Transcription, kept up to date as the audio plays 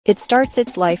It starts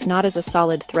its life not as a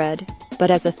solid thread, but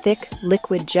as a thick,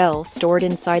 liquid gel stored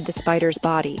inside the spider's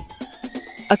body.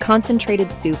 A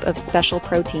concentrated soup of special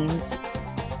proteins.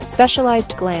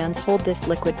 Specialized glands hold this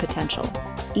liquid potential,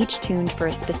 each tuned for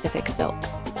a specific silk.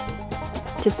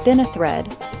 To spin a thread,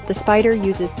 the spider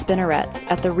uses spinnerets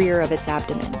at the rear of its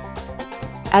abdomen.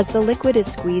 As the liquid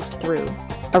is squeezed through,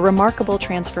 a remarkable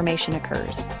transformation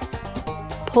occurs.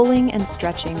 Pulling and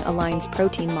stretching aligns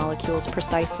protein molecules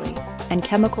precisely, and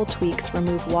chemical tweaks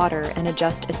remove water and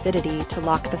adjust acidity to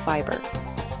lock the fiber,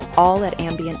 all at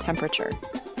ambient temperature.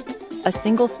 A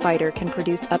single spider can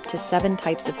produce up to 7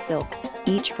 types of silk,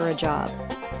 each for a job.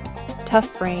 Tough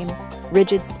frame,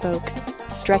 rigid spokes,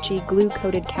 stretchy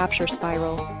glue-coated capture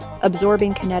spiral,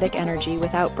 absorbing kinetic energy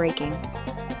without breaking.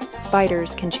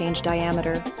 Spiders can change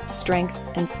diameter, strength,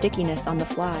 and stickiness on the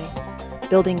fly,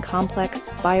 building complex,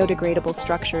 biodegradable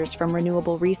structures from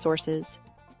renewable resources,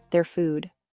 their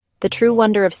food. The true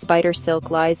wonder of spider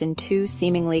silk lies in 2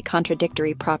 seemingly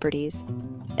contradictory properties: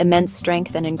 immense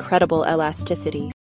strength and incredible elasticity.